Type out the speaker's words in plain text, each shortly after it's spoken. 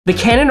The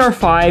Canon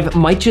R5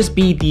 might just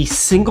be the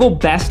single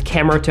best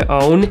camera to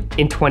own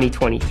in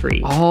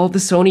 2023. All the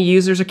Sony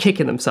users are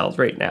kicking themselves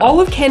right now. All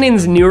of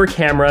Canon's newer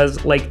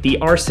cameras, like the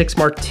R6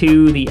 Mark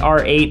II, the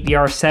R8, the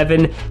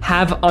R7,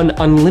 have an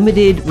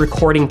unlimited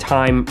recording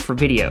time for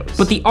videos.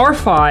 But the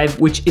R5,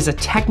 which is a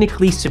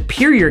technically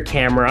superior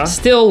camera,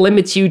 still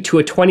limits you to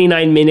a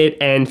 29-minute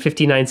and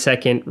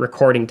 59-second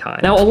recording time.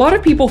 Now, a lot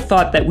of people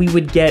thought that we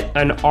would get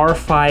an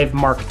R5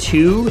 Mark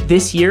II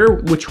this year,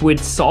 which would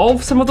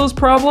solve some of those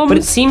problems, but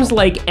it seems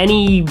like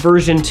any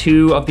version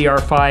 2 of the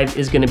R5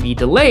 is gonna be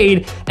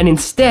delayed, and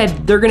instead,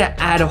 they're gonna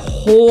add a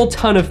whole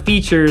ton of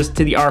features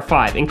to the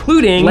R5,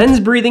 including lens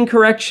breathing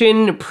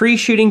correction,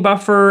 pre-shooting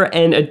buffer,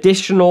 and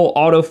additional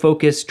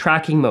autofocus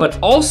tracking mode. But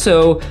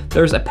also,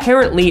 there's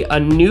apparently a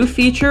new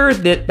feature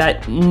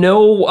that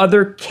no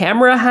other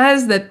camera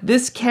has that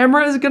this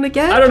camera is gonna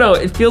get. I don't know,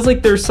 it feels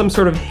like there's some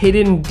sort of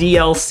hidden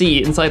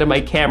DLC inside of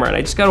my camera, and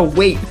I just gotta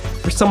wait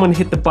for someone to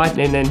hit the button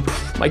and then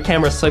my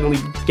camera suddenly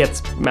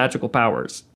gets magical powers.